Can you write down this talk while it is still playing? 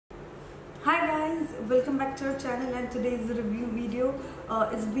welcome back to our channel, and today is a review video.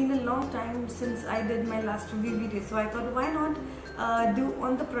 It's been a long time since I did my last review video, so I thought why not do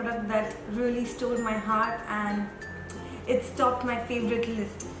on the product that really stole my heart and it's topped my favorite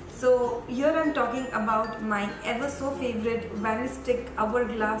list. So here I'm talking about my ever so favorite Vanish Stick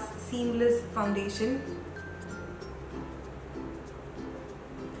Hourglass Seamless Foundation.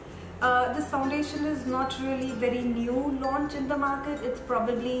 This foundation is not really very new launch in the market. It's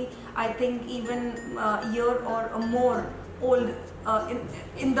probably, I think, even a year or more old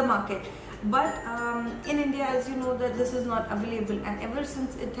in the market. But in India, as you know, that this is not available, and ever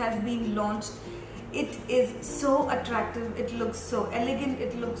since it has been launched, it is so attractive. It looks so elegant,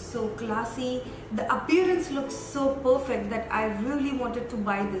 it looks so classy, the appearance looks so perfect that I really wanted to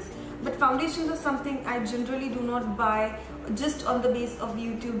buy this. But foundations are something I generally do not buy just on the base of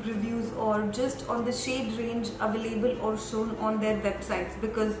YouTube reviews or just on the shade range available or shown on their websites,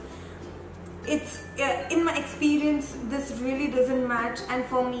 because it's in my experience this really doesn't match, and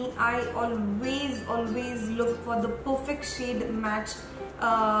for me I always look for the perfect shade match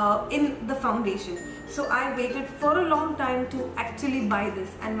in the foundation. So I waited for a long time to actually buy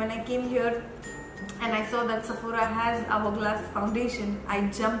this, and when I came here and I saw that Sephora has Hourglass foundation, I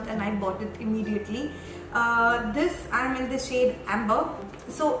jumped and I bought it immediately. I'm in the shade Amber.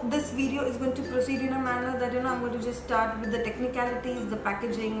 So this video is going to proceed in a manner that I'm going to just start with the technicalities, the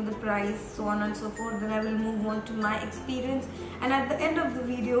packaging, the price, so on and so forth. Then I will move on to my experience, and at the end of the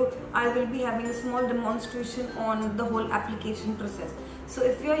video I will be having a small demonstration on the whole application process. So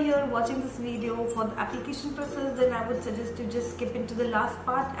if you are here watching this video for the application process, then I would suggest you just skip into the last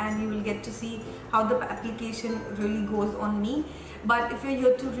part and you will get to see how the application really goes on me. But if you're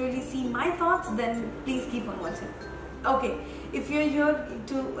here to really see my thoughts, then please keep on watching. Okay, if you're here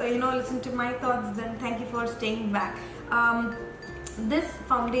to listen to my thoughts, then thank you for staying back. This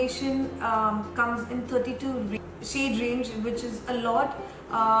foundation comes in 32 shade range, which is a lot.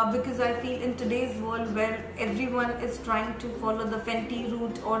 Because I feel in today's world where everyone is trying to follow the Fenty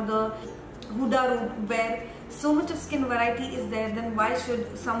route or the Huda route, where so much of skin variety is there, then why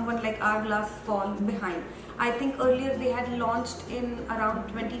should someone like Hourglass fall behind? I think earlier they had launched in around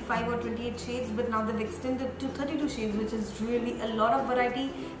 25 or 28 shades, but now they've extended to 32 shades, which is really a lot of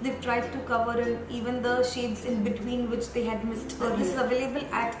variety. They've tried to cover in even the shades in between which they had missed earlier. This is available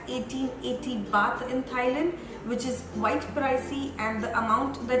at 1880 baht in Thailand, which is quite pricey, and the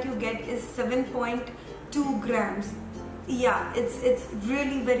amount that you get is 7.2 grams. Yeah, it's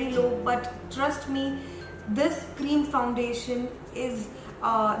really very low, but trust me, this cream foundation is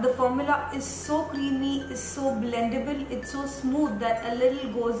the formula is so creamy, is so blendable, it's so smooth that a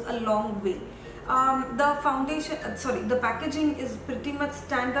little goes a long way. The packaging is pretty much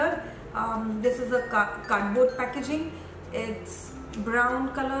standard. This is a cardboard packaging. It's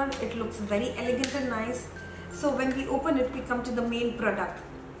brown color. It looks very elegant and nice. So when we open it, we come to the main product,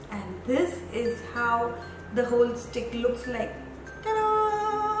 and this is how the whole stick looks like.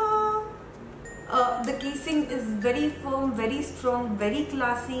 The casing is very firm, very strong, very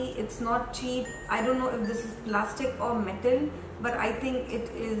classy. It's not cheap. I don't know if this is plastic or metal, but I think it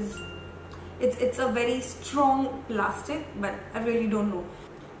is. It's a very strong plastic, but I really don't know.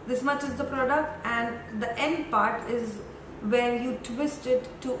 This much is the product, and the end part is where you twist it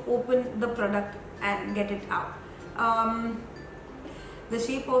to open the product and get it out. The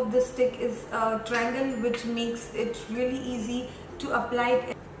shape of the stick is a triangle, which makes it really easy to apply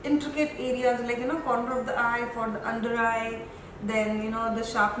it. Intricate areas like corner of the eye for the under eye, then the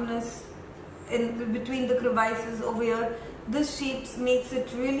sharpness in between the crevices over here. This shape makes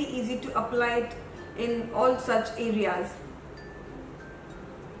it really easy to apply it in all such areas.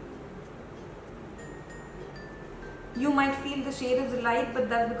 You might feel the shade is light, but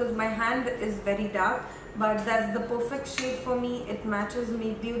that's because my hand is very dark, but that's the perfect shade for me. It matches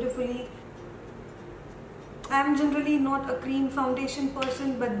me beautifully. I'm generally not a cream foundation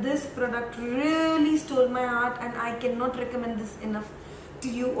person, but this product really stole my heart, and I cannot recommend this enough to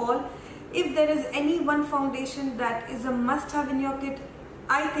you all. If there is any one foundation that is a must-have in your kit,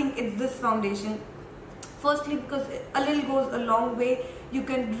 I think it's this foundation. Firstly, because a little goes a long way. You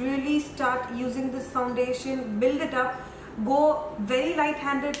can really start using this foundation, build it up, go very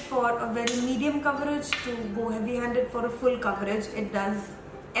light-handed for a very medium coverage to go heavy-handed for a full coverage. It does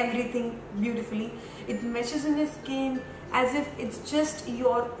everything beautifully. It meshes in your skin as if it's just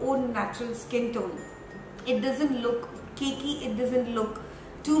your own natural skin tone. It doesn't look cakey, it doesn't look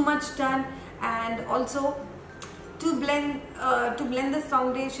too much done. And also to blend this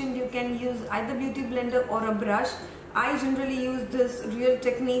foundation, you can use either beauty blender or a brush. I generally use this Real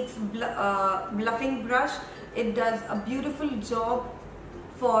Techniques bluffing brush. It does a beautiful job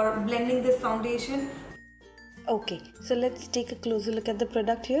for blending this foundation. Okay, so let's take a closer look at the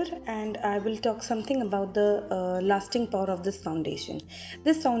product here, and I will talk something about the lasting power of this foundation.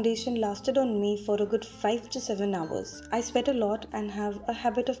 This foundation lasted on me for a good 5 to 7 hours. I sweat a lot and have a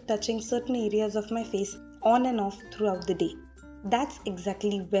habit of touching certain areas of my face on and off throughout the day. That's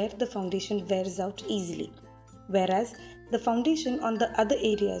exactly where the foundation wears out easily. Whereas the foundation on the other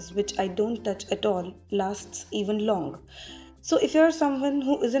areas which I don't touch at all lasts even long. So if you are someone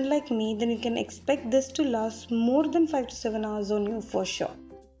who isn't like me, then you can expect this to last more than 5 to 7 hours on you for sure.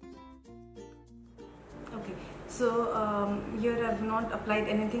 Okay, so here I have not applied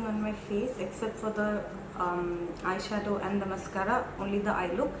anything on my face except for the eyeshadow and the mascara, only the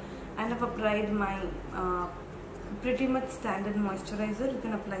eye look, and I've applied my pretty much standard moisturizer. You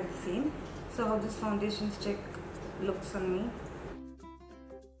can apply the same. So how this foundation stick looks on me.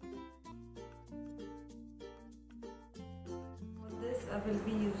 I will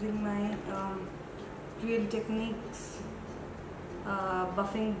be using my Real Techniques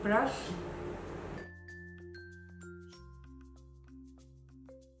buffing brush.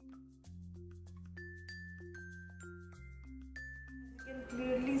 You can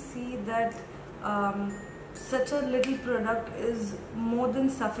clearly see that such a little product is more than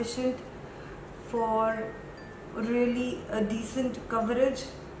sufficient for really a decent coverage.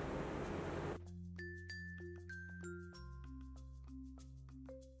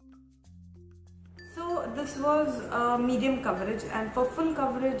 This was medium coverage, and for full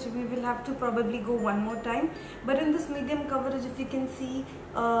coverage we will have to probably go one more time. But in this medium coverage, if you can see,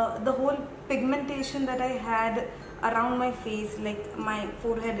 the whole pigmentation that I had around my face, like my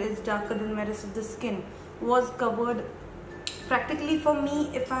forehead is darker than my rest of the skin, was covered. Practically for me,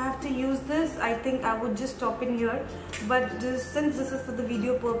 if I have to use this, I think I would just stop in here. But since this is for the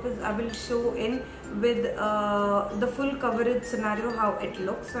video purpose, I will show in with the full coverage scenario how it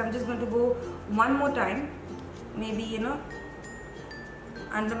looks. So I'm just going to go one more time, maybe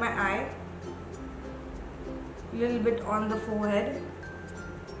under my eye, a little bit on the forehead,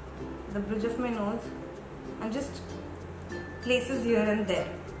 the bridge of my nose, and just places here and there.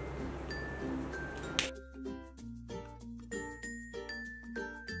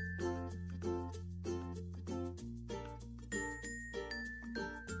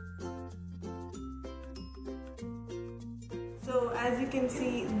 So as you can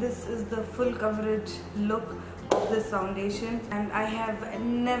see, this is the full coverage look of this foundation, and I have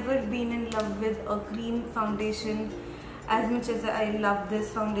never been in love with a cream foundation as much as I love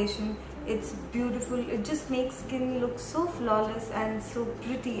this foundation. It's beautiful. It just makes skin look so flawless and so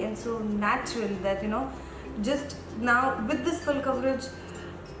pretty and so natural that just now with this full coverage,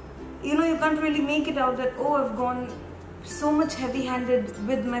 you can't really make it out that, oh, I've gone so much heavy-handed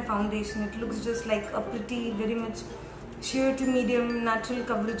with my foundation. It looks just like a pretty, very much sheer to medium natural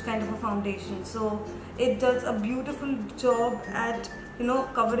coverage kind of a foundation. So it does a beautiful job at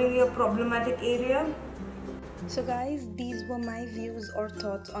covering your problematic area. So guys, these were my views or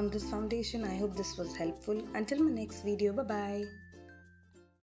thoughts on this foundation. I hope this was helpful. Until my next video, bye bye.